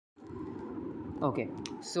ওকে,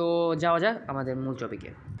 so যাওয়া যাক আমাদের মূল টপিকে।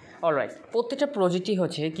 অলরাইট, প্রত্যেকটা প্রজেক্টই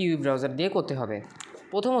হচ্ছে কিউই ব্রাউজার দিয়ে করতে হবে।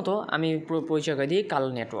 প্রথমত আমি পরিচয় করে দিই কাল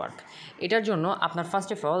নেটওয়ার্ক। এটার জন্য আপনার ফার্স্ট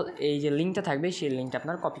অফ অল এই যে লিঙ্কটা থাকবে সেই লিঙ্কটা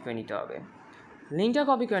আপনার কপি করে নিতে হবে। লিঙ্কটা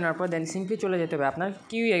কপি করে নেওয়ার পর দেন সিম্পলি চলে যেতে হবে আপনার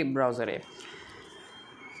কিউই ব্রাউজারে।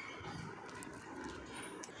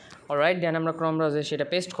 অলরাইট, দেন আমরা ক্রোম ব্রাউজারে সেটা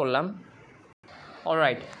পেস্ট করলাম।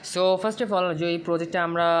 Alright, so first of all যে এই প্রজেক্টটা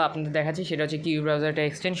আমরা আপনাদের দেখাচ্ছি সেটা হচ্ছে কিউই ব্রাউজারটা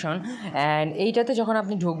এক্সটেনশন। অ্যান্ড এইটাতে যখন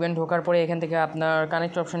আপনি ঢুকবেন, ঢোকার পরে এখান থেকে আপনার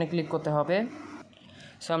কানেক্ট অপশনে ক্লিক করতে হবে।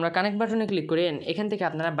 সো আমরা কানেক্ট বাটনে ক্লিক করি, এখান থেকে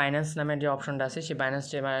আপনারা বাইন্যান্স নামের যে অপশনটা আছে সেই বাইন্যান্স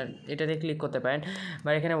এটাতে ক্লিক করতে পারেন। বা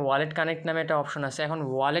এখানে ওয়ালেট কানেক্ট নামে একটা অপশন আছে। এখন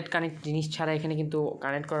ওয়ালেট কানেক্ট জিনিস ছাড়া এখানে কিন্তু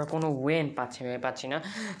কানেক্ট করার কোনো ওয়ে পাচ্ছি না।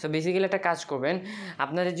 সো বেসিক্যালি একটা কাজ করবেন,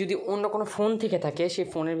 আপনাদের যদি অন্য কোনো ফোন থেকে থাকে সেই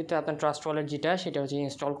ফোনের ভিতরে আপনার ট্রাস্ট ওয়ালেট যেটা সেটা হচ্ছে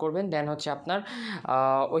ইনস্টল করবেন। দেন হচ্ছে আপনার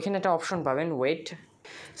ওইখানে একটা অপশন পাবেন ওয়েট।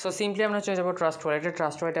 সো সিম্পলি আমরা চলে যাবো ট্রাস্ট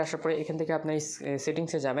ওয়ালেটে আসার পরে এখান থেকে আপনার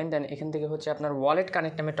সেটিংসে যাবেন। দেন এখান থেকে হচ্ছে আপনার ওয়ালেট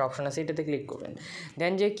কানেক্ট নামে একটা অপশন আছে, এটাতে ক্লিক করবেন।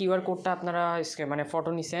 দেন যে কিউআর কোডটা আপনারা মানে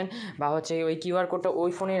ফটো নিছেন বা হচ্ছে ওই কিউআর কোডটা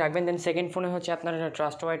ওই ফোনেই রাখবেন। দেন সেকেন্ড ফোনে হচ্ছে আপনার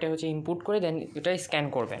ট্রাস্ট ওয়ালেটে হচ্ছে ইনপুট করে দেন এটা স্ক্যান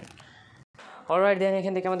করবেন। অলরাইট, দেন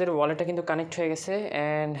এখান থেকে আমাদের ওয়ালেটটা কিন্তু কানেক্ট হয়ে গেছে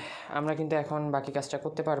অ্যান্ড আমরা কিন্তু এখন বাকি কাজটা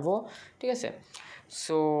করতে পারবো। ঠিক আছে,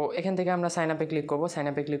 সো এখান থেকে আমরা সাইন আপে ক্লিক করবো। সাইন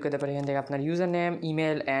আপে ক্লিক করতে পারি, এখান থেকে আপনার user name,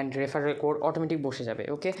 email and referral code automatic বসে যাবে।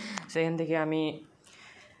 ওকে, সো এখান থেকে আমি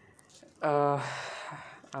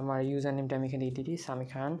আমার ইউজার নেমটা আমি এখানে দিয়ে দিই সামি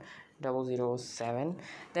খান 007।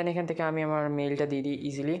 দেন এখান থেকে আমি আমার মেলটা দিয়ে দিই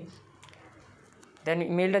ইজিলি। দেন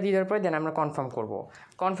মেলটা দিয়ে দেওয়ার পরে দেন আমরা কনফার্ম করব।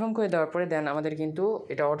 কনফার্ম করে দেওয়ার পরে দেন আমাদের কিন্তু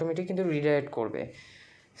এটা অটোমেটিক কিন্তু রিডাইরেক্ট করবে।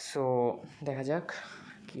 সো দেখা যাক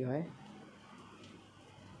কি হয়।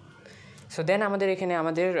 সো দেন আমাদের এখানে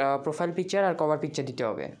আমাদের প্রোফাইল পিকচার আর কভার পিকচার দিতে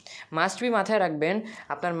হবে। মাস্ট বি মাথায় রাখবেন,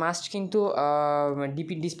 আপনার মাস্ট কিন্তু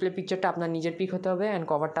ডিপি ডিসপ্লে পিকচারটা আপনার নিজের পিক হতে হবে অ্যান্ড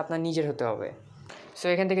কভারটা আপনার নিজের হতে হবে। সো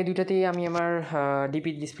এখান থেকে দুইটাতেই আমি আমার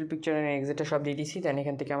ডিপি ডিসপ্লে পিকচার এক্সিটটা সব দিয়ে দিচ্ছি। দেন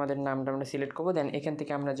এখান থেকে আমাদের নামটা আমরা সিলেক্ট করবো। দেন এখান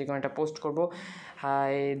থেকে আমরা যে কোনো একটা পোস্ট করবো।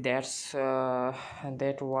 High,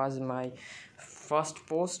 that was my first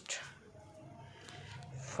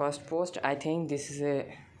post I think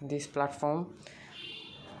this platform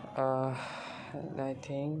I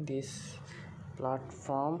think this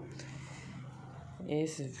platform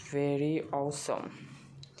is very awesome,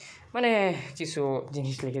 মানে কিছু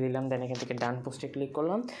জিনিস লিখে দিলাম। দেন এখান থেকে ডান পোস্টে ক্লিক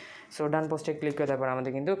করলাম। সো ডান পোস্টে ক্লিক করার পর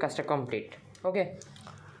আমাদের কিন্তু কাজটা কমপ্লিট।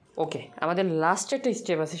 ওকে, আমাদের লাস্ট একটা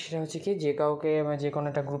স্টেপ আছে, সেটা হচ্ছে কি যে কাউকে যে কোনো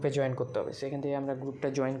একটা গ্রুপে জয়েন করতে হবে। সো এখান থেকে আমরা গ্রুপটা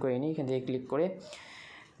জয়েন করে নিই এখান থেকে ক্লিক করে।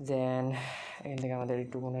 দেন এখান থেকে আমাদের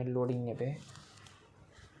একটু মনে হয় লোডিং নেবে।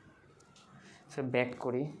 সো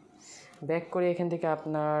ব্যাক করি এখান থেকে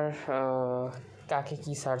আপনার কাকে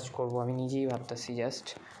কি সার্চ করব আমি নিজেই ভাবতেছি জাস্ট।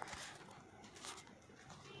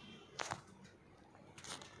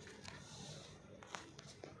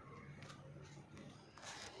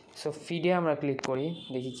 সো ফিডে আমরা ক্লিক করি,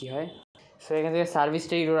 দেখি কি হয়। সো এখান থেকে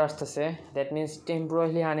সার্ভিসটা এরর আসতেছে, দ্যাট মিনস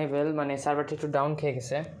টেম্পোরারিলি আনএবল, মানে সার্ভারটা একটু ডাউন খেয়ে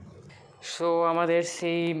গেছে। সো আমাদের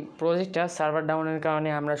সেই প্রজেক্টটা সার্ভার ডাউনের কারণে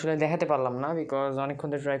আমরা আসলে দেখাতে পারলাম না, বিকজ অনেকক্ষণ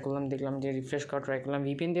ধরে ট্রাই করলাম, দেখলাম যে রিফ্রেশ করা ট্রাই করলাম,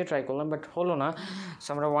 ভিপিএন দিয়ে ট্রাই করলাম, বাট হলো না। সো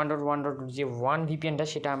আমরা 1.1 যে ভিপিএনটা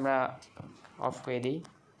সেটা আমরা অফ করে দিই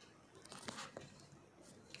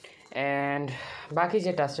অ্যান্ড বাকি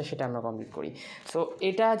যে টাস্কটা সেটা আমরা কমপ্লিট করি। সো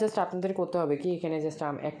এটা জাস্ট আপনাদের করতে হবে কি, এখানে জাস্ট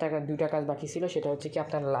দুইটা কাজ বাকি ছিল, সেটা হচ্ছে কি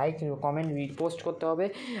আপনার লাইক, কমেন্ট, রিপোস্ট করতে হবে।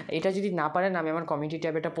 এটা যদি না পারেন আমি আমার কমিউনিটি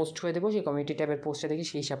ট্যাবে এটা পোস্ট করে দেবো, সেই কমিউনিটি ট্যাবের পোস্টে দেখি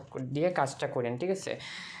সেই হিসাব দিয়ে কাজটা করেন। ঠিক আছে,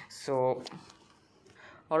 সো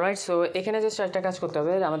অলরাইট, সো এখানে জাস্ট একটা কাজ করতে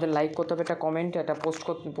হবে, আমাদের লাইক করতে হবে, একটা কমেন্ট, একটা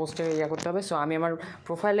পোস্টে করতে হবে। সো আমি আমার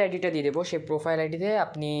প্রোফাইল আইডিটা দিয়ে দেবো, সেই প্রোফাইল আইডিতে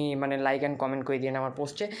আপনি মানে লাইক অ্যান্ড কমেন্ট করে দিন আমার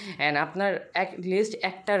পোস্টে। অ্যান্ড আপনার লিস্ট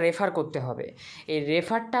একটা রেফার করতে হবে। এই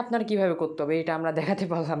রেফারটা আপনার কীভাবে করতে হবে এটা আমরা দেখাতে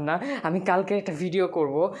পারলাম না, আমি কালকে একটা ভিডিও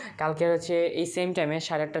করব, কালকে হচ্ছে এই সেম টাইমে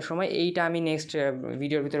 8:30টার সময়, এইটা আমি নেক্সট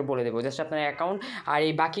ভিডিওর ভিতরে বলে দেবো। জাস্ট আপনার অ্যাকাউন্ট আর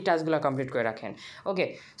এই বাকি টাস্কগুলো কমপ্লিট করে রাখেন। ওকে,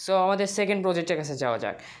 সো আমাদের সেকেন্ড প্রজেক্টের কাছে যাওয়া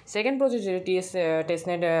যাক। সেকেন্ড প্রজেক্ট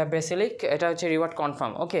টেস্টনেট বেসিলিক, এটা হচ্ছে রিওয়ার্ড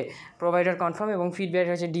কনফার্ম। ওকে, প্রোভাইডার কনফার্ম এবং ফিডব্যাক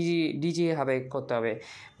হচ্ছে ডিজি হাবে করতে হবে,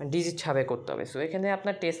 ডিজিট হাবে করতে হবে। সো এখানে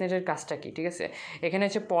আপনার টেস্টনেটের কাজটা কি, ঠিক আছে, এখানে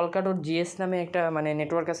হচ্ছে polka.gs নামে একটা মানে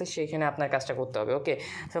নেটওয়ার্ক আছে, সেখানে আপনার কাজটা করতে হবে। ওকে,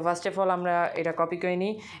 সো ফার্স্ট অফ অল আমরা এটা কপি করে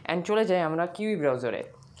নিই অ্যান্ড চলে যাই আমরা কিউই ব্রাউজারে।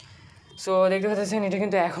 সো দেখতে পাচ্ছেন এটা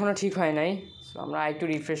কিন্তু এখনও ঠিক হয় নাই। সো আমরা একটু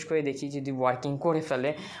রিফ্রেশ করে দেখি, যদি ওয়ার্কিং করে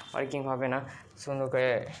ফেলে, ওয়ার্কিং হবে না, সুন্দর করে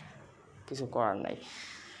কিছু করার নাই।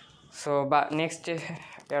 সো বা নেক্সট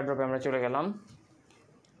এয়ারড্রপে আমরা চলে গেলাম।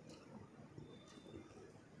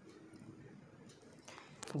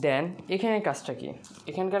 দেন এখানে কাজটা কি,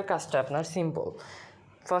 এখানকার কাজটা আপনার সিম্পল।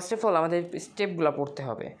 ফার্স্ট অফ অল আমাদের স্টেপগুলো পড়তে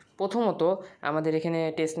হবে। প্রথমত আমাদের এখানে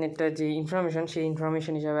টেস্টনেটটার যে ইনফরমেশন, সেই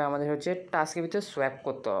ইনফরমেশন হিসাবে আমাদের হচ্ছে টাস্কের ভিতরে সোয়াপ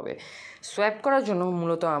করতে হবে। সোয়াপ করার জন্য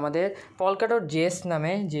মূলত আমাদের polka.js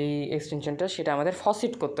নামে যেই এক্সটেনশনটা, সেটা আমাদের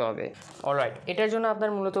ফসিট করতে হবে। অলরাইট, এটার জন্য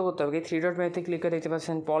আপনার মূলত করতে হবে কি, 3 ডট মেনুতে ক্লিক করে দেখতে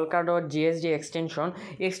পাচ্ছেন polka.js যে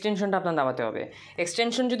এক্সটেনশনটা আপনার নামাতে হবে।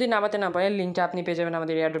 এক্সটেনশন যদি নামাতে না পারেন, লিঙ্কটা আপনি পেয়ে যাবেন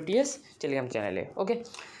আমাদের air.ts টেলিগ্রাম চ্যানেলে। ওকে,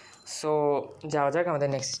 সো যাওয়া যাক আমাদের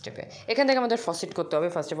নেক্সট স্টেপে। এখান থেকে আমাদের ফসিট করতে হবে।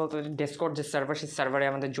 ফার্স্ট অফ অল ডেসকর্ড যে সার্ভার, সেই সার্ভারে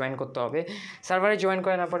আমাদের জয়েন করতে হবে। সার্ভারে জয়েন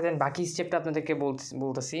করে না পরে দেন বাকি স্টেপটা আপনাদেরকে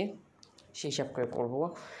বলতেছি, সেই হিসাব করে করবো।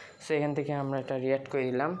 সো এখান থেকে আমরা এটা রিঅ্যাক্ট করে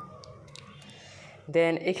দিলাম।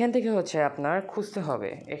 দেন এখান থেকে হচ্ছে আপনার খুঁজতে হবে,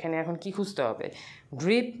 এখানে এখন কি খুঁজতে হবে,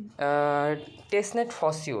 ড্রিপ টেস্টনেট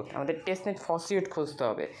ফসিউট, আমাদের টেস্টনেট ফসিউট খুঁজতে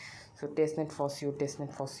হবে। So testnet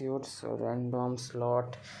ফসিউট, so random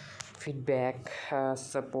slot feedback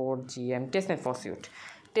support GM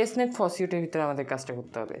testnet ফসিউটের ভিতরে আমাদের কাজটা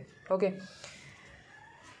করতে হবে। ওকে,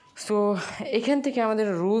 সো এখান থেকে আমাদের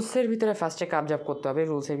রুলসের ভিতরে ফার্স্টে কাবজাব করতে হবে।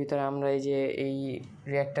 রুলসের ভিতরে আমরা এই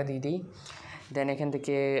রিঅ্যাক্টটা দিয়ে দিই। দেন এখান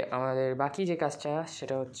থেকে আমাদের বাকি যে কাজটা,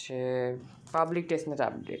 সেটা হচ্ছে public testnet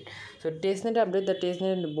update. So testnet update, the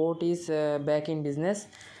testnet BOT is back in business,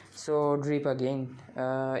 so drip again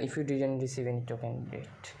if you didn't receive any token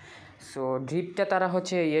date. So ড্রিপটা তারা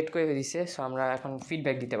হচ্ছে ইয়েট করে দিছে, সো আমরা এখন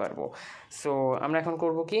ফিডব্যাক দিতে পারবো। সো আমরা এখন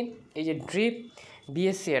করব কি, এই যে ড্রিপ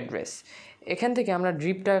বিএসসি অ্যাড্রেস, এখান থেকে আমরা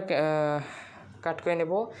ড্রিপটা কাট করে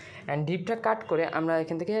নেব। অ্যান্ড ড্রিপটা কাট করে আমরা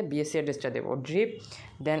এখান থেকে বিএসসি অ্যাড্রেসটা দেবো ড্রিপ।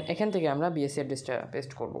 দেন এখান থেকে আমরা বিএসসি অ্যাড্রেসটা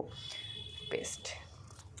পেস্ট করব,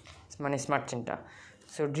 মানে স্মার্ট চেনটা।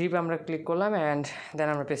 সো ড্রিপ আমরা ক্লিক করলাম অ্যান্ড দেন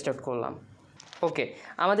আমরা পেস্ট আউট করলাম। ওকে,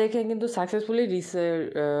 আমাদের এখানে কিন্তু সাকসেসফুলি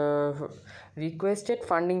রিকোয়েস্টেড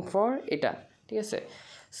ফান্ডিং ফর এটা, ঠিক আছে।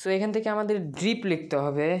 সো এখান থেকে আমাদের ড্রিপ লিখতে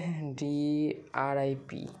হবে,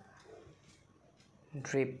 DRIP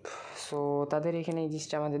ড্রিপ। সো তাদের এখানে এই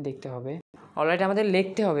জিনিসটা আমাদের দেখতে হবে। অলরাইট, আমাদের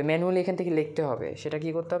লিখতে হবে ম্যানুয়ালি, এখান থেকে লিখতে হবে। সেটা কি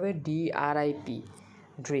করতে হবে, DRIP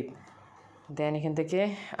ড্রিপ। দেন এখান থেকে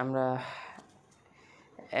আমরা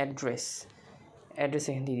অ্যাড্রেস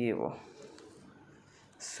এখান থেকে দিয়ে দেবো।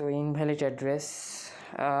 সো ইনভ্যালিড অ্যাড্রেস,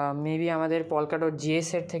 মেবি আমাদের polka.js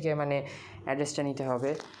এর থেকে মানে অ্যাড্রেসটা নিতে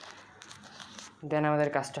হবে, দেন আমাদের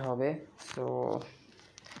কাজটা হবে। সো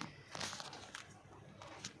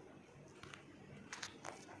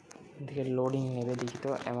এদিকে লোডিং নেবে, দেখি তো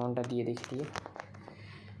অ্যামাউন্টটা দিয়ে দেখি।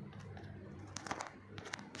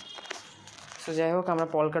 সো যাই হোক, আমরা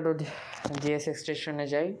polka.js এক্সটেনশনে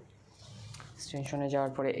যাই। এক্সটেনশনে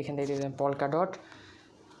যাওয়ার পরে এখান থেকে দেখবেন polka.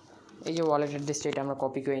 এই যে ওয়ালেট অ্যাড্রেসটা, এটা আমরা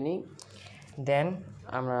কপি করে নিই। দেন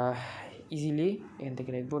আমরা ইজিলি এখান থেকে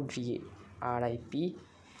লিখব DRIP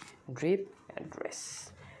ড্রিপ অ্যাড্রেস।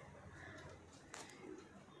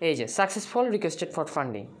 এই যে সাকসেসফুল রিকোয়েস্টেড ফর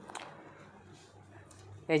ফান্ডিং,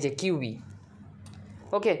 এই যে QB।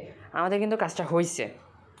 ওকে, আমাদের কিন্তু কাজটা হয়েছে,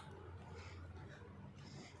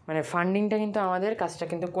 মানে ফান্ডিংটা কিন্তু আমাদের কাজটা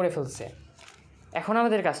কিন্তু করে ফেলছে। এখন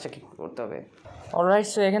আমাদের কাজটা কী করতে হবে, অলরাইট।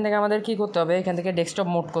 সো এখান থেকে আমাদের কী করতে হবে, এখান থেকে ডেস্কটপ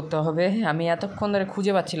মোড করতে হবে। আমি এতক্ষণ ধরে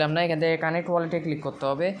খুঁজে পাচ্ছিলাম না, এখান থেকে কানেক্ট ওয়ালেটে ক্লিক করতে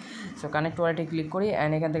হবে। সো কানেক্ট ওয়ালেটে ক্লিক করি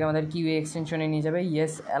অ্যান্ড এখান থেকে আমাদের কিউ এক্সটেনশনে নিয়ে যাবে।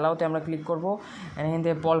 ইয়েস অ্যালাউতে আমরা ক্লিক করব অ্যান্ড এখান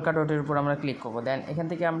থেকে polka.এর উপর আমরা ক্লিক করব। দেন এখান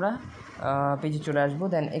থেকে আমরা পেজে চলে আসবো।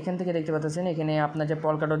 দেন এখান থেকে দেখতে পাচ্ছেন এখানে আপনার যে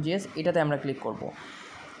polka.js, এটাতে আমরা ক্লিক করব।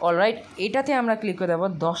 অলরাইট, এটাতে আমরা ক্লিক করে দেবো।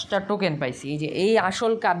 10টা টোকেন পাইছি, এই যে এই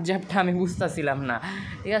আসল কাবজাবটা আমি বুঝতেছিলাম না,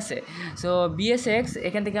 ঠিক আছে। সো BSX,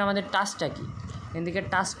 এখান থেকে আমাদের টাস্কটা কি, এখান থেকে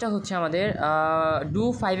টাস্কটা হচ্ছে আমাদের ডু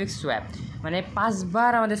 5x সোয়াপ, মানে 5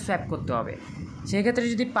 বার আমাদের সোয়াপ করতে হবে। সেক্ষেত্রে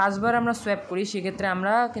যদি 5 বার আমরা সোয়াপ করি, সেক্ষেত্রে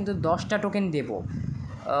আমরা কিন্তু 10টা টোকেন দেব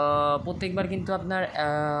প্রত্যেকবার, কিন্তু আপনার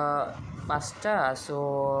 5টা। সো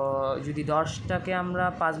যদি 10টাকে আমরা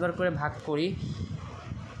 5 বার করে ভাগ করি,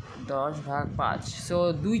 10 ভাগ 5, সো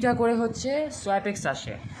 2টা করে হচ্ছে সোয়াপ এক্স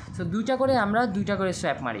আসে। সো 2টা করে আমরা 2টা করে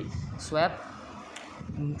সোয়াপ মারি, সোয়াপ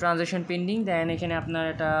ট্রানজ্যাকশন পেন্ডিং। দেন এখানে আপনার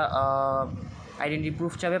একটা আইডেন্টি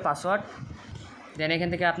প্রুফ চাবে, পাসওয়ার্ড। দেন এখান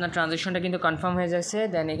থেকে আপনার ট্রানজ্যাকশনটা কিন্তু কনফার্ম হয়ে যাচ্ছে।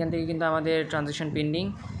 দেন এখান থেকে কিন্তু আমাদের ট্রানজ্যাকশন পেন্ডিং।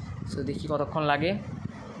 সো দেখি কতক্ষণ লাগে।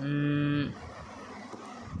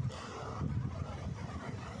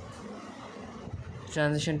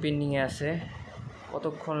 ট্রানজ্যাকশন পেন্ডিংয়ে আছে,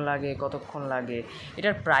 কতক্ষণ লাগে।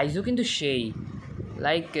 এটার প্রাইসও কিন্তু সেই,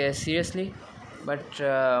 লাইক সিরিয়াসলি, বাট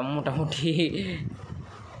মোটামুটি।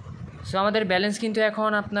 সো আমাদের ব্যালেন্স কিন্তু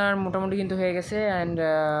এখন আপনার মোটামুটি কিন্তু হয়ে গেছে অ্যান্ড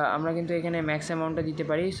আমরা কিন্তু এখানে ম্যাক্স অ্যামাউন্টটা দিতে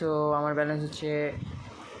পারি। সো আমার ব্যালেন্স হচ্ছে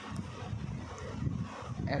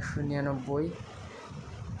 199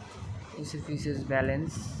 ইসিফিসিস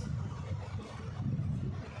ব্যালেন্স।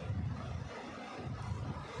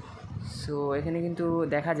 সো এখানে কিন্তু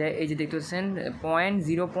দেখা যায়, এই যে দেখতে পাচ্ছেন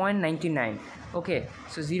 0.99, ওকে,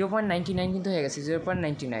 সো 0.99 কিন্তু হয়ে গেছে,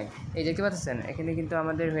 0.99। এই দেখতে পাচ্ছেন এখানে কিন্তু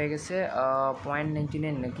আমাদের হয়ে গেছে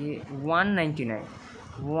 0.99 নাকি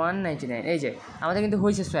 199, এই যে আমাদের কিন্তু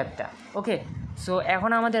হয়েছে সোয়াপটা। ওকে, সো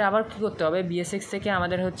এখন আমাদের আবার কী করতে হবে, বিএসএক্স থেকে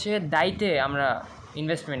আমাদের হচ্ছে দাইতে আমরা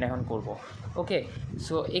ইনভেস্টমেন্ট এখন করব। ওকে,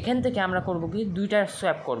 সো এখান থেকে আমরা করব কি, দুইটা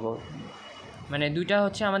সোয়াপ করব, মানে দুইটা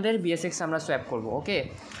হচ্ছে আমাদের বিএসএক্স আমরা সোয়াপ করব। ওকে,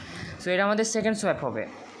 সো এটা আমাদের সেকেন্ড সোয়াপ হবে।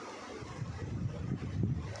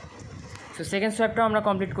 সো সেকেন্ড সোয়াপটাও আমরা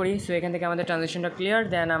কমপ্লিট করি। সো এখান থেকে আমাদের ট্রানজ্যাকশনটা ক্লিয়ার,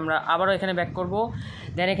 দেন আমরা আবারও এখানে ব্যাক করব।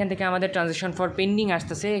 দেন এখান থেকে আমাদের ট্রানজ্যাকশন ফর পেন্ডিং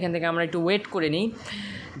আসতেছে, এখান থেকে আমরা একটু ওয়েট করে নিই।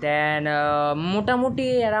 দেন মোটামুটি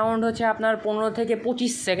অ্যারাউন্ড হচ্ছে আপনার 15 থেকে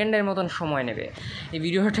 25 সেকেন্ডের মতন সময় নেবে। এই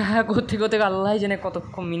ভিডিওটা করতে করতে আল্লাহ জানে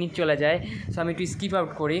কতক্ষণ মিনিট চলে যায়। সো আমি একটু স্কিপ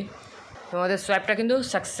আউট করি। তো আমাদের সোয়াপটা কিন্তু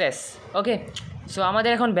সাকসেস। ওকে, সো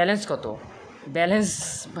আমাদের এখন ব্যালেন্স কত, ব্যালেন্স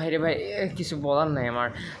ভাইরে ভাই কিছু বলার নাই আমার।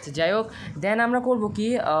 যাই হোক, দেন আমরা করব কি,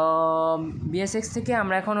 বিএসএক্স থেকে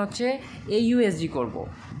আমরা এখন হচ্ছে AUSD করব।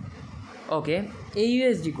 ওকে,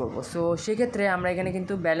 AUSD করব। সো সেক্ষেত্রে আমরা এখানে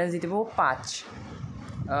কিন্তু ব্যালেন্স দিতে পারবো 5,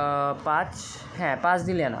 হ্যাঁ 5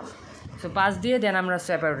 দিলে না। সো 5 দিয়ে দেন আমরা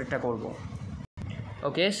সোয়াপ আউটটা করবো।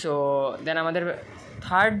 ওকে, সো দেন আমাদের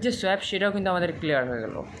থার্ড যে সোয়াপ সেটাও কিন্তু আমাদের ক্লিয়ার হয়ে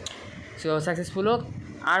গেল। সো সাকসেসফুল হোক,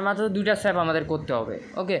 আর মাত্র 2টা সোয়াপ আমাদের করতে হবে।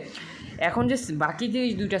 ওকে, এখন যে বাকি যে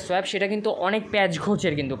 2টা সোয়াপ সেটা কিন্তু অনেক প্যাচ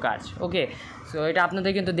ঘোচের কিন্তু কাজ। ওকে, সো এটা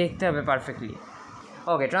আপনাদের কিন্তু দেখতে হবে পারফেক্টলি।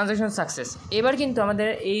 ওকে, ট্রানজ্যাকশন সাকসেস। এবার কিন্তু আমাদের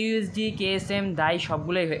AUSD, KSM, দাই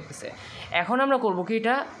সবগুলোই হয়ে গেছে। এখন আমরা করবো কি,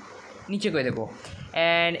 এটা নিচে করে দেবো,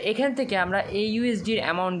 অ্যান্ড এখান থেকে আমরা AUSDর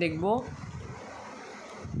অ্যামাউন্ট দেখব।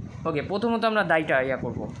 ওকে, প্রথমত আমরা দাইটা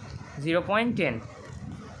করবো 0.10।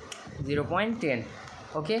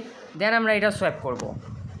 ওকে, দেন আমরা এটা সোয়াপ করব।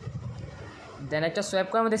 দেন একটা সোয়াপ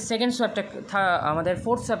করে আমাদের সেকেন্ড সোয়াপটা, আমাদের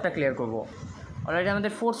ফোর্থ সোয়াপটা ক্লিয়ার করব। অলরেডি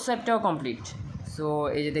আমাদের ফোর্থ সোয়াপটাও কমপ্লিট। সো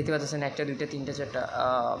এই যে দেখতে পাচ্ছেন 1, 2, 3, 4,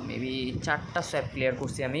 মেবি 4টা সোয়াপ ক্লিয়ার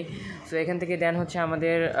করছি আমি। সো এখান থেকে দেন হচ্ছে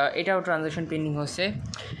আমাদের এটাও ট্রানজ্যাকশন পেন্ডিং হচ্ছে।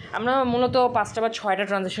 আমরা মূলত 5টা বা 6টা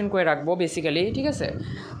ট্রানজ্যাকশন করে রাখবো বেসিক্যালি, ঠিক আছে।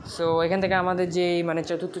 সো এখান থেকে আমাদের যে মানে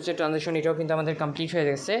চতুর্থ যে ট্রানজ্যাকশন এটাও কিন্তু আমাদের কমপ্লিট হয়ে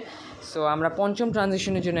গেছে। সো আমরা পঞ্চম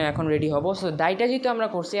ট্রানজ্যাকশনের জন্য এখন রেডি হব। সো দাইটা যেহেতু আমরা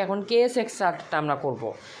করছি, এখন KSX-টা আমরা করব।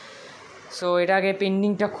 সো এটা আগে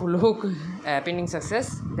পেন্ডিংটা খুলুক, পেন্ডিং সাকসেস।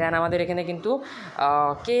 দেন আমাদের এখানে কিন্তু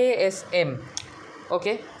KSM।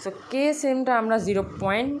 ওকে, সো KSMটা আমরা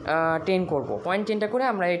 0.10 করবো, 0.10টা করে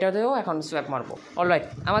আমরা এটাতেও এখন সোয়াপ মারবো। অলরাইট,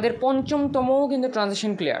 আমাদের পঞ্চমতমও কিন্তু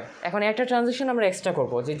ট্রানজ্যাকশন ক্লিয়ার। এখন একটা ট্রানজ্যাকশন আমরা এক্সট্রা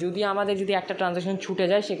করবো, যে যদি একটা ট্রানজ্যাকশন ছুটে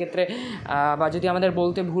যায় সেক্ষেত্রে, বা যদি আমাদের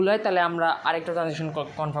বলতে ভুল হয় তাহলে আমরা আরেকটা ট্রানজ্যাকশন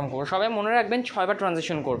কনফার্ম করবো। সবাই মনে রাখবেন 6বার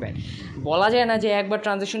ট্রানজ্যাকশন করবেন। বলা যায় না যে একবার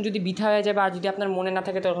ট্রানজ্যাকশন যদি বৃথা হয়ে যায় বা যদি আপনার মনে না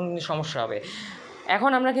থাকে তখন কিন্তু সমস্যা হবে।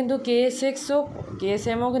 এখন আমরা কিন্তু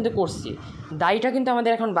KSMও কিন্তু করছি, দাইটা কিন্তু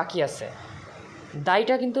আমাদের এখন বাকি আছে।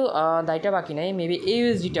 দাইটা বাকি নাই, মেবি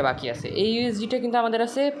AUSDটা বাকি আছে। AUSDটা কিন্তু আমাদের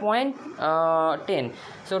আছে 0.10।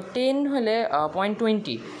 সো 10 হলে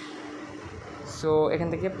 0.20। সো এখান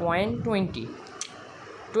থেকে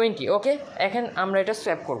 0.20। ওকে, এখন আমরা এটা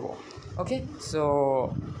সোয়াপ করব। ওকে, সো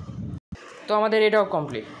আমাদের এটাও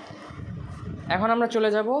কমপ্লিট। এখন আমরা চলে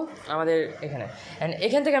যাব আমাদের এখানে, অ্যান্ড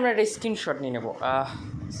এখান থেকে আমরা একটা স্ক্রিনশট নিয়ে নেব।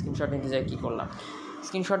 স্ক্রিনশট নিতে যাই কী করলাম,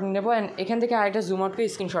 স্ক্রিনশট নিয়ে নেবো, অ্যান্ড এখান থেকে আরেকটা জুম আউট করে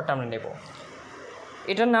স্ক্রিনশটটা আমরা নেব।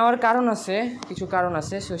 এটা নেওয়ার কারণ আছে, কিছু কারণ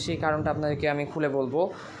আছে। সো সেই কারণটা আপনাদেরকে আমি খুলে বলবো,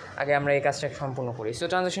 আগে আমরা এই কাজটা সম্পূর্ণ করি। সো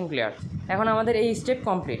ট্রানজ্যাকশন ক্লিয়ার, এখন আমাদের এই স্টেপ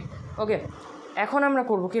কমপ্লিট। ওকে, এখন আমরা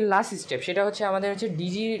করবো কি লাস্ট স্টেপ, সেটা হচ্ছে আমাদের হচ্ছে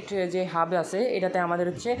ডিজিট যে হাব আছে এটাতে আমাদের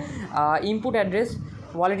হচ্ছে input address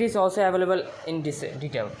wallet is also available in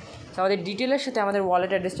detail. So আমাদের ডিটেলের সাথে আমাদের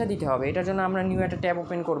ওয়ালেট অ্যাড্রেসটা দিতে হবে। এটার জন্য আমরা নিউ একটা ট্যাব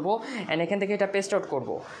ওপেন করবো, অ্যান্ড এখান থেকে এটা পেস্ট আউট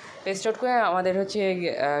করবো। পেস্ট আউট করে আমাদের হচ্ছে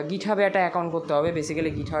গিটহাবে একটা অ্যাকাউন্ট করতে হবে।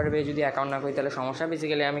 বেসিক্যালি গিটহাবে যদি অ্যাকাউন্ট না করি তাহলে সমস্যা।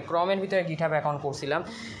 বেসিক্যালি আমি ক্রমের ভিতরে গিটহাবে অ্যাকাউন্ট করছিলাম।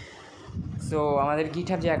 সো আমাদের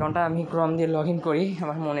গিটহাব যে অ্যাকাউন্টটা আমি ক্রম দিয়ে লগ ইন করি,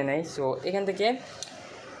 আমার মনে নেই। সো এখান থেকে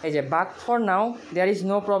এই যে বাক for now there is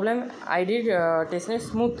no problem, I did testnet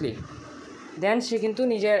smoothly. দেন সে কিন্তু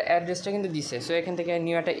নিজের অ্যাড্রেসটা কিন্তু দিছে। সো এখান থেকে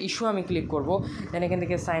নিউ একটা ইস্যু আমি ক্লিক করব। দেন এখান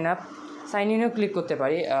থেকে সাইন ইনও ক্লিক করতে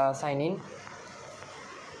পারি, সাইন ইন।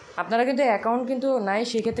 আপনারা কিন্তু অ্যাকাউন্ট কিন্তু নাই,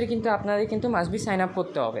 সেক্ষেত্রে কিন্তু আপনাদের কিন্তু মাস্ট বি সাইন আপ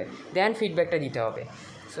করতে হবে, দেন ফিডব্যাকটা দিতে হবে।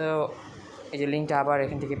 সো এই যে লিঙ্কটা আবার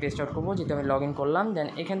এখান থেকে পেস্ট আউট করবো, যেহেতু আমি লগ ইন করলাম। দেন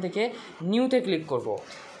এখান থেকে নিউতে ক্লিক করব।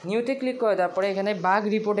 নিউতে ক্লিক করে তারপরে এখানে বাগ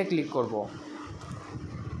রিপোর্টে ক্লিক করব।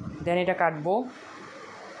 দেন এটা কাটবো,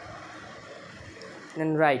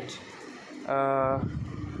 দেন রাইট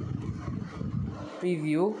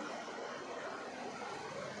প্রিভিউ।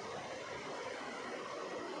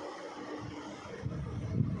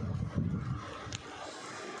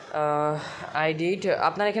 আই ডিড,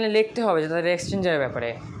 আপনার এখানে লিখতে হবে যে তাদের এক্সচেঞ্জের ব্যাপারে।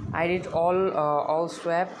 I did all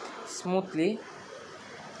swap smoothly,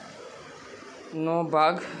 no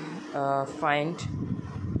bug find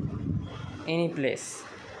any place,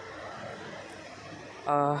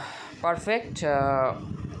 perfect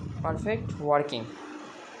working.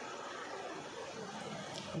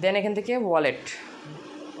 দেন এখান থেকে ওয়ালেট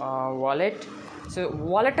সো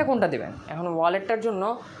ওয়ালেটটা কোনটা দেবেন এখন ওয়ালেটটার জন্য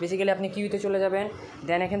বেসিক্যালি আপনি কিউতে চলে যাবেন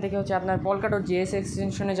দেন এখান থেকে হচ্ছে আপনার পলকাডট জেএস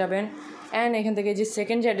এক্সটেনশনে যাবেন অ্যান্ড এখান থেকে যে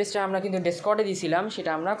সেকেন্ড যে অ্যাড্রেসটা আমরা কিন্তু ডিসকর্ডে দিয়েছিলাম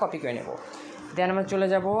সেটা আমরা কপি করে নেব দেন আমরা চলে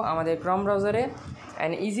যাব আমাদের ক্রম ব্রাউজারে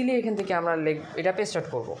অ্যান্ড ইজিলি এখান থেকে আমরা এটা পেস্ট আউট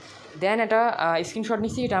করবো দেন এটা স্ক্রিনশট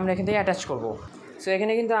নিচ্ছি এটা আমরা এখান থেকে অ্যাটাচ করবো সো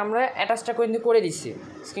এখানে কিন্তু আমরা অ্যাটাচটা কিন্তু করে দিচ্ছি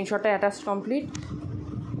স্ক্রিনশটটা অ্যাটাচ কমপ্লিট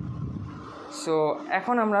সো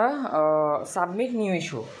এখন আমরা সাবমিট নিউ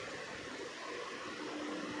ইস্যু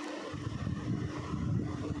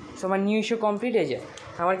সো আমার নিউ ইস্যু কমপ্লিট হয়ে যায়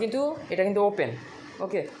আমার কিন্তু এটা কিন্তু ওপেন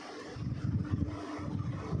ওকে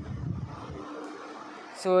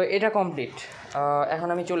সো এটা কমপ্লিট এখন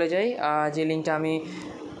আমি চলে যাই যে লিঙ্কটা আমি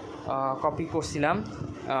কপি করছিলাম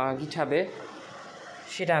গিটহাবে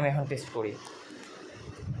সেটা আমি এখন পেস্ট করি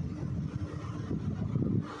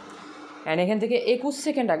অ্যান্ড এখান থেকে 21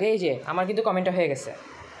 সেকেন্ড আগে এই যে আমার কিন্তু কমেন্টটা হয়ে গেছে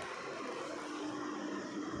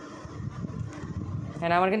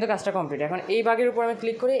হ্যাঁ আমার কিন্তু কাজটা কমপ্লিট এখন এই বাগের উপর আমি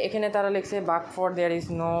ক্লিক করি এখানে তারা লিখছে bug for there is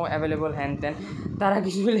no available হ্যান ত্যান তারা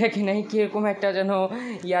কিছু লেখে নাই কীরকম একটা যেন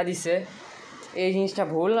দিছে এই জিনিসটা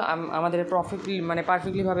ভুল আমাদের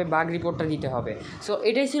পারফেক্টলিভাবে বাগ রিপোর্টটা দিতে হবে সো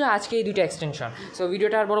এটাই ছিল আজকে এই দুটো এক্সটেনশন সো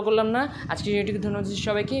ভিডিওটা আর বড় করলাম না আজকে ভিডিওটিকে ধন্যবাদ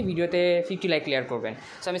সবাইকে ভিডিওতে 50 লাইক ক্লিয়ার করবেন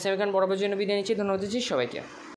সো আমি সামি খান বরাবর জন্য বিদায় নিচ্ছি ধন্যবাদ সবাইকে